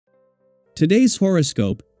Today's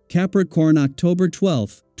horoscope, Capricorn October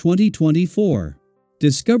 12, 2024.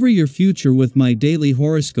 Discover your future with my daily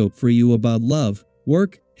horoscope for you about love,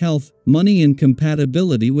 work, health, money and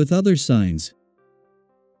compatibility with other signs.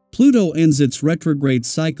 Pluto ends its retrograde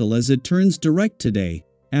cycle as it turns direct today,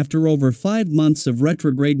 after over 5 months of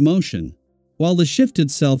retrograde motion. While the shift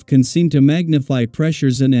itself can seem to magnify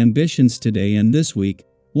pressures and ambitions today and this week,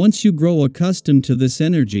 once you grow accustomed to this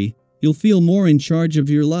energy, you'll feel more in charge of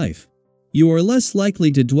your life. You are less likely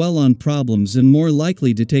to dwell on problems and more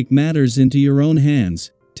likely to take matters into your own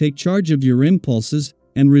hands, take charge of your impulses,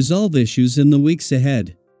 and resolve issues in the weeks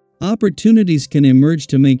ahead. Opportunities can emerge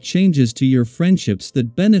to make changes to your friendships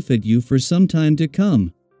that benefit you for some time to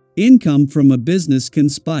come. Income from a business can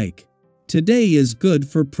spike. Today is good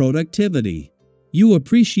for productivity. You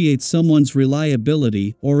appreciate someone's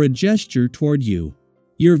reliability or a gesture toward you.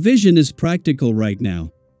 Your vision is practical right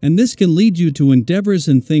now, and this can lead you to endeavors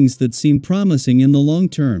and things that seem promising in the long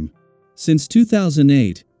term. Since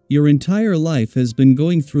 2008, your entire life has been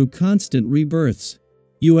going through constant rebirths.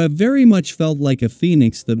 You have very much felt like a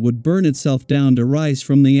phoenix that would burn itself down to rise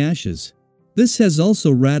from the ashes. This has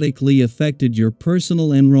also radically affected your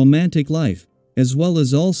personal and romantic life, as well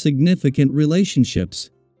as all significant relationships.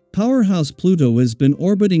 Powerhouse Pluto has been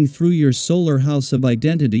orbiting through your solar house of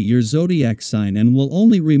identity, your zodiac sign, and will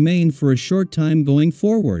only remain for a short time going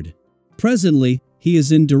forward. Presently, he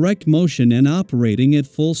is in direct motion and operating at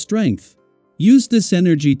full strength. Use this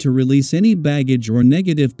energy to release any baggage or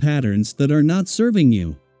negative patterns that are not serving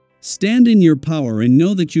you. Stand in your power and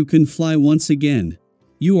know that you can fly once again.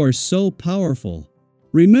 You are so powerful.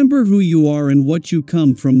 Remember who you are and what you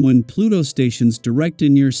come from when Pluto stations direct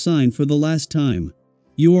in your sign for the last time.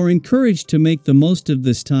 You are encouraged to make the most of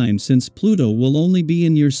this time since Pluto will only be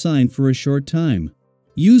in your sign for a short time.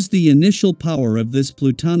 Use the initial power of this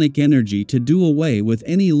Plutonic energy to do away with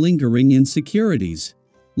any lingering insecurities.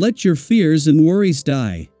 Let your fears and worries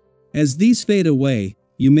die. As these fade away,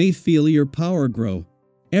 you may feel your power grow.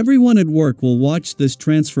 Everyone at work will watch this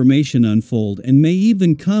transformation unfold and may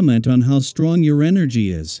even comment on how strong your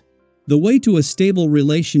energy is. The way to a stable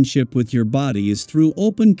relationship with your body is through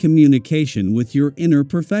open communication with your inner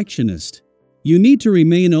perfectionist. You need to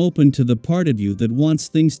remain open to the part of you that wants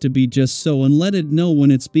things to be just so and let it know when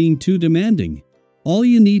it's being too demanding. All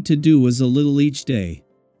you need to do is a little each day.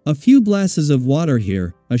 A few glasses of water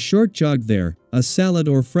here, a short jog there, a salad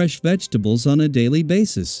or fresh vegetables on a daily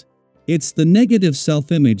basis. It's the negative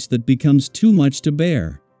self-image that becomes too much to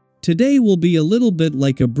bear. Today will be a little bit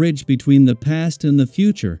like a bridge between the past and the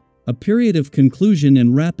future, a period of conclusion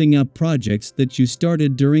and wrapping up projects that you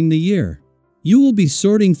started during the year. You will be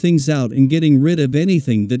sorting things out and getting rid of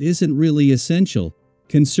anything that isn't really essential,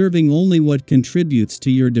 conserving only what contributes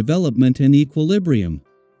to your development and equilibrium.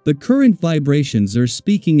 The current vibrations are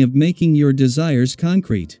speaking of making your desires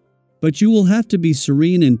concrete. But you will have to be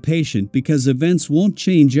serene and patient because events won't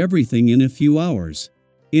change everything in a few hours.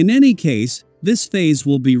 In any case, this phase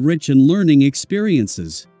will be rich in learning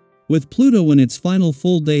experiences. With Pluto in its final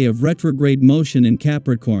full day of retrograde motion in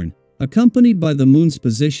Capricorn, accompanied by the Moon's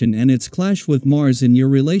position and its clash with Mars in your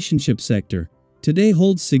relationship sector, today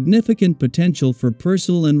holds significant potential for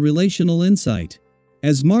personal and relational insight.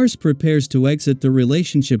 As Mars prepares to exit the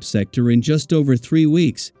relationship sector in just over 3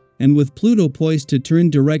 weeks, and with Pluto poised to turn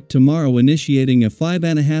direct tomorrow, initiating a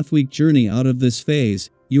 5.5-week journey out of this phase,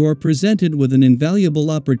 you are presented with an invaluable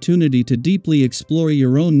opportunity to deeply explore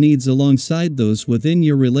your own needs alongside those within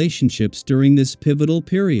your relationships during this pivotal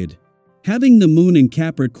period. Having the Moon in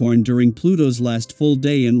Capricorn during Pluto's last full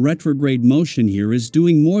day in retrograde motion here is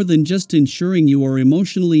doing more than just ensuring you are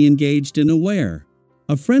emotionally engaged and aware.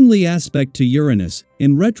 A friendly aspect to Uranus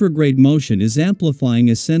in retrograde motion is amplifying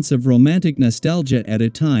a sense of romantic nostalgia at a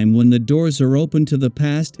time when the doors are open to the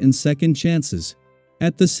past and second chances.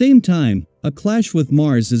 At the same time, a clash with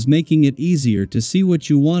Mars is making it easier to see what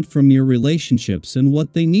you want from your relationships and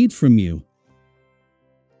what they need from you.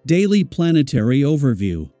 Daily Planetary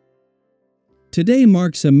Overview. Today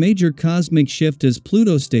marks a major cosmic shift as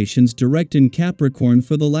Pluto stations direct in Capricorn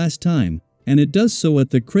for the last time, and it does so at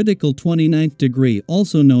the critical 29th degree,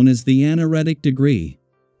 also known as the anaretic degree.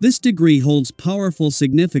 This degree holds powerful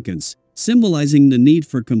significance, symbolizing the need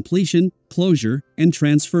for completion, closure, and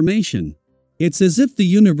transformation. It's as if the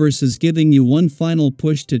universe is giving you one final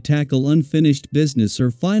push to tackle unfinished business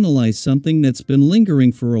or finalize something that's been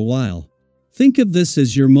lingering for a while. Think of this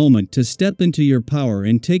as your moment to step into your power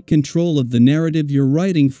and take control of the narrative you're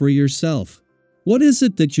writing for yourself. What is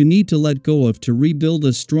it that you need to let go of to rebuild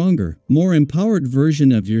a stronger, more empowered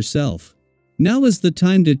version of yourself? Now is the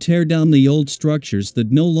time to tear down the old structures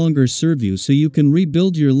that no longer serve you so you can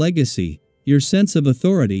rebuild your legacy, your sense of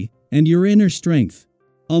authority, and your inner strength.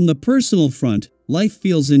 On the personal front, life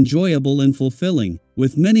feels enjoyable and fulfilling,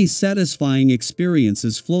 with many satisfying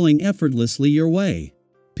experiences flowing effortlessly your way.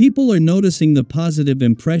 People are noticing the positive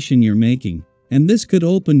impression you're making, and this could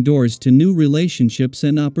open doors to new relationships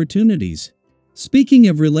and opportunities. Speaking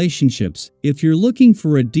of relationships, if you're looking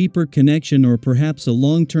for a deeper connection or perhaps a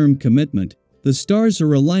long-term commitment, the stars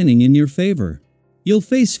are aligning in your favor. You'll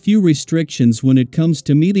face few restrictions when it comes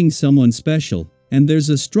to meeting someone special, and there's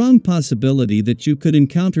a strong possibility that you could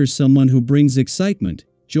encounter someone who brings excitement,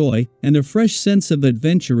 joy, and a fresh sense of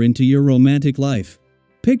adventure into your romantic life.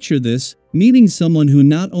 Picture this: meeting someone who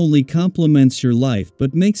not only complements your life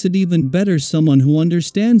but makes it even better, someone who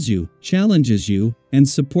understands you, challenges you, and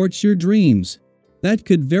supports your dreams. That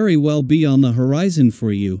could very well be on the horizon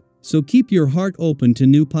for you, so keep your heart open to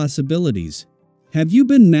new possibilities. Have you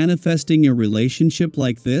been manifesting a relationship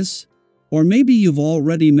like this? Or maybe you've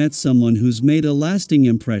already met someone who's made a lasting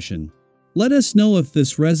impression. Let us know if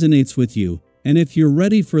this resonates with you, and if you're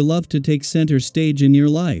ready for love to take center stage in your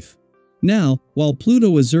life. Now, while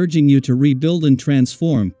Pluto is urging you to rebuild and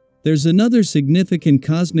transform, there's another significant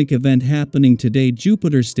cosmic event happening today.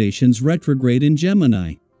 Jupiter stations retrograde in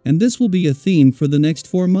Gemini, and this will be a theme for the next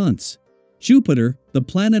 4 months. Jupiter, the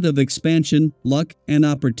planet of expansion, luck, and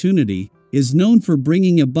opportunity, is known for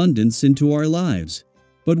bringing abundance into our lives.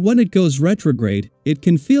 But when it goes retrograde, it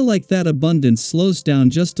can feel like that abundance slows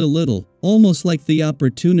down just a little, almost like the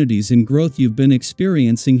opportunities and growth you've been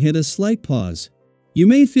experiencing hit a slight pause. You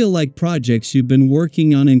may feel like projects you've been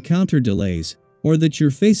working on encounter delays, or that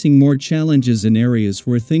you're facing more challenges in areas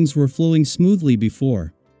where things were flowing smoothly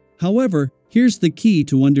before. However, here's the key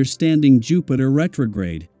to understanding Jupiter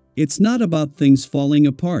retrograde: it's not about things falling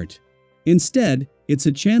apart. Instead, it's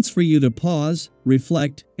a chance for you to pause,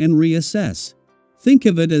 reflect, and reassess. Think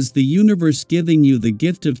of it as the universe giving you the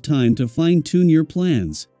gift of time to fine-tune your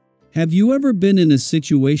plans. Have you ever been in a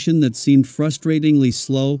situation that seemed frustratingly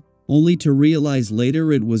slow, only to realize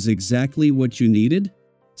later it was exactly what you needed?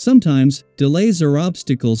 Sometimes, delays or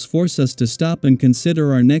obstacles force us to stop and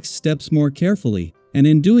consider our next steps more carefully, and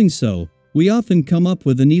in doing so, we often come up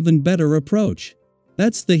with an even better approach.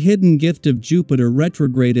 That's the hidden gift of Jupiter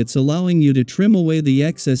retrograde. It's allowing you to trim away the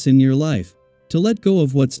excess in your life, to let go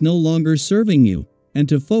of what's no longer serving you, and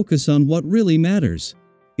to focus on what really matters.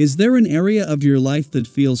 Is there an area of your life that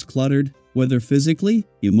feels cluttered, whether physically,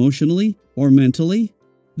 emotionally, or mentally?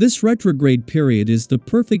 This retrograde period is the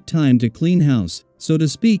perfect time to clean house, so to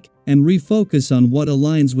speak, and refocus on what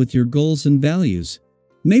aligns with your goals and values.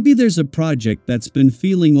 Maybe there's a project that's been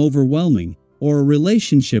feeling overwhelming, or a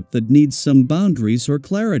relationship that needs some boundaries or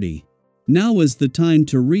clarity. Now is the time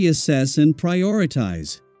to reassess and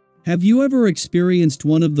prioritize. Have you ever experienced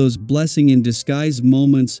one of those blessing in disguise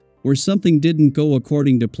moments where something didn't go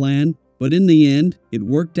according to plan, but in the end, it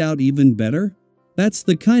worked out even better? That's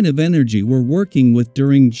the kind of energy we're working with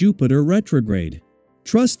during Jupiter retrograde.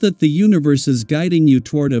 Trust that the universe is guiding you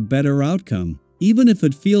toward a better outcome, even if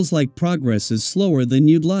it feels like progress is slower than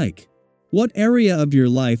you'd like. What area of your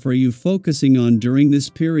life are you focusing on during this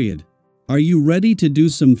period? Are you ready to do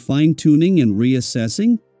some fine-tuning and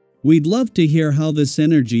reassessing? We'd love to hear how this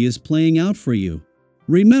energy is playing out for you.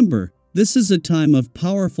 Remember, this is a time of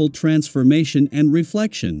powerful transformation and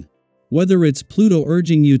reflection. Whether it's Pluto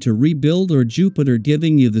urging you to rebuild or Jupiter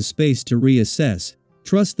giving you the space to reassess,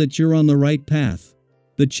 trust that you're on the right path.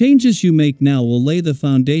 The changes you make now will lay the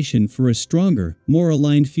foundation for a stronger, more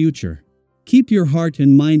aligned future. Keep your heart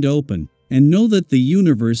and mind open, and know that the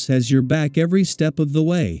universe has your back every step of the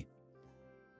way.